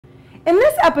In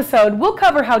this episode, we'll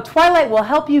cover how Twilight will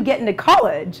help you get into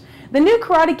college, the new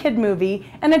Karate Kid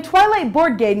movie, and a Twilight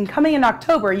board game coming in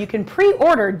October you can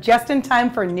pre-order just in time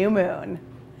for New Moon.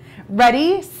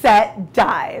 Ready, set,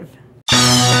 dive.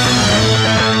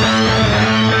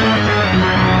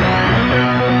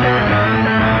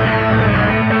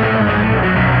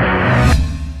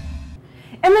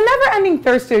 In the never-ending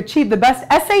thirst to achieve the best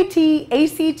SAT,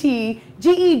 ACT,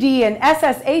 GED, and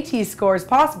SSAT scores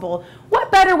possible,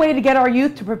 what better way to get our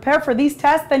youth to prepare for these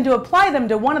tests than to apply them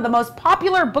to one of the most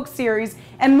popular book series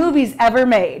and movies ever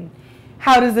made?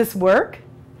 How does this work?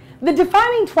 The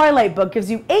Defining Twilight book gives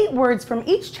you 8 words from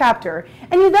each chapter,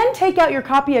 and you then take out your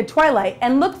copy of Twilight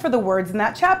and look for the words in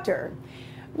that chapter.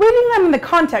 Reading them in the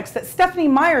context that Stephanie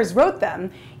Myers wrote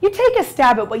them, you take a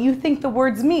stab at what you think the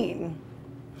words mean.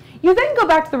 You then go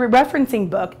back to the referencing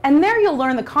book, and there you'll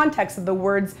learn the context of the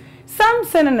words, some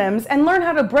synonyms, and learn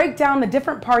how to break down the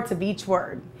different parts of each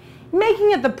word,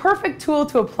 making it the perfect tool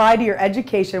to apply to your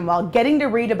education while getting to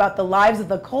read about the lives of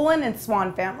the Cullen and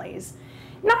Swan families,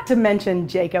 not to mention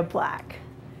Jacob Black.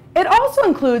 It also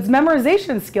includes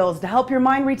memorization skills to help your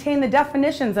mind retain the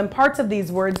definitions and parts of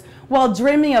these words while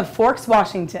dreaming of Forks,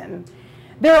 Washington.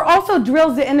 There are also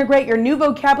drills to integrate your new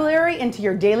vocabulary into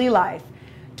your daily life.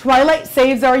 Twilight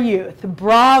saves our youth.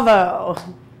 Bravo!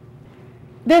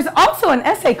 There's also an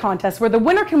essay contest where the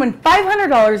winner can win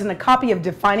 $500 and a copy of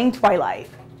Defining Twilight.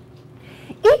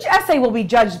 Each essay will be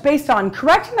judged based on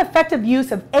correct and effective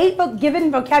use of 8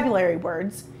 given vocabulary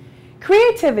words,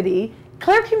 creativity,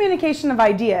 clear communication of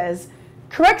ideas,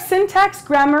 correct syntax,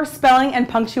 grammar, spelling, and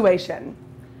punctuation.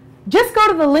 Just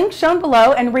go to the link shown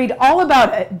below and read all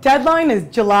about it. Deadline is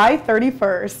July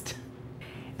 31st.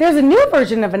 There's a new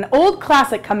version of an old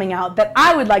classic coming out that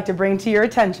I would like to bring to your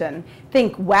attention.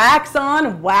 Think wax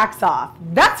on, wax off.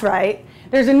 That's right.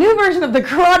 There's a new version of the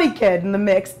Karate Kid in the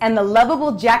mix, and the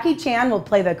lovable Jackie Chan will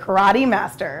play the karate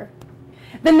master.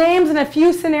 The names and a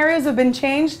few scenarios have been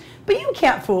changed, but you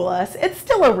can't fool us. It's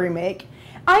still a remake.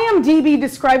 IMDb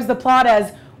describes the plot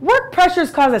as work pressures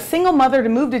cause a single mother to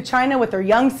move to China with her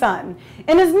young son.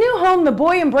 In his new home, the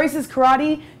boy embraces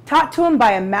karate, taught to him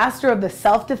by a master of the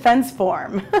self-defense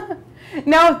form.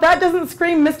 Now, if that doesn't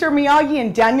scream Mr. Miyagi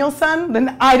and Daniel-san,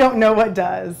 then I don't know what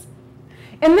does.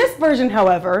 In this version,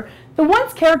 however, the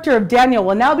once character of Daniel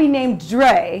will now be named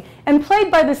Dre and played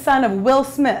by the son of Will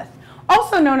Smith,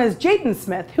 also known as Jaden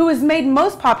Smith, who was made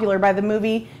most popular by the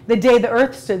movie The Day the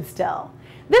Earth Stood Still.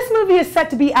 This movie is set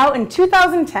to be out in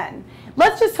 2010.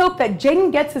 Let's just hope that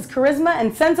Jaden gets his charisma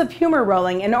and sense of humor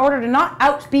rolling in order to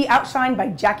not be outshined by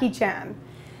Jackie Chan.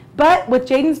 But with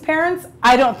Jaden's parents,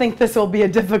 I don't think this will be a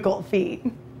difficult feat.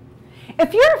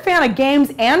 If you're a fan of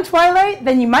games and Twilight,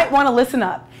 then you might want to listen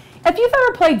up. If you've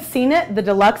ever played Seen It, the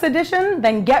deluxe edition,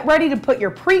 then get ready to put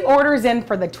your pre-orders in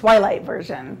for the Twilight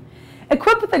version.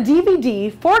 Equipped with a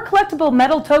DVD, 4 collectible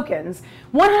metal tokens,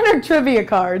 100 trivia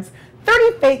cards,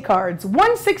 30 fake cards,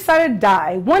 1 6-sided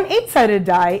die, 1 8-sided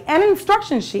die, and an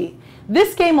instruction sheet,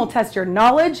 this game will test your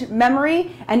knowledge,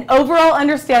 memory, and overall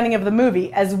understanding of the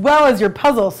movie, as well as your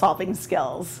puzzle-solving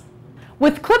skills.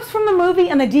 With clips from the movie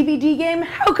and the DVD game,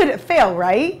 how could it fail,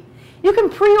 right? You can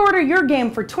pre-order your game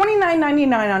for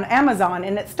 $29.99 on Amazon,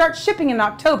 and it starts shipping in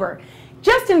October,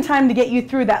 just in time to get you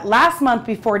through that last month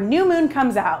before New Moon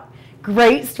comes out.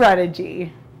 Great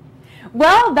strategy.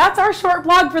 Well, that's our short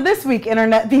vlog for this week,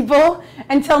 Internet people.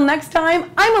 Until next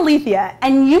time, I'm Alethea,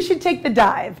 and you should take the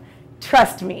dive.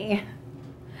 Trust me.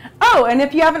 Oh, and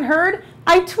if you haven't heard,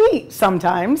 I tweet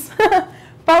sometimes.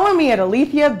 Follow me at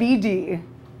AletheaBD.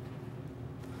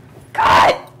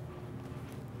 Cut!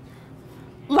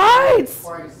 Lights!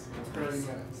 Twice, 30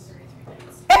 minutes.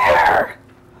 Air!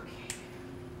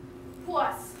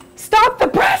 Plus. Stop the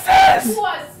presses!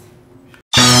 Plus.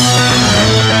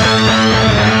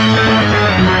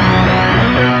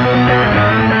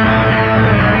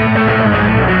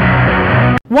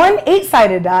 One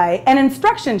 8-sided die, an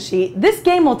instruction sheet. This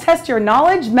game will test your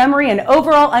knowledge, memory, and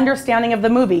overall understanding of the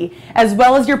movie, as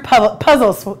well as your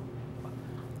puzzles.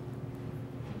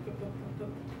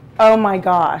 Oh my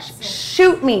gosh.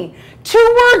 Shoot me.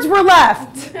 2 words were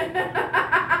left.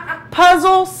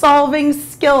 Puzzle solving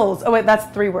skills. Oh wait,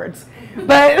 that's 3 words.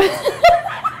 But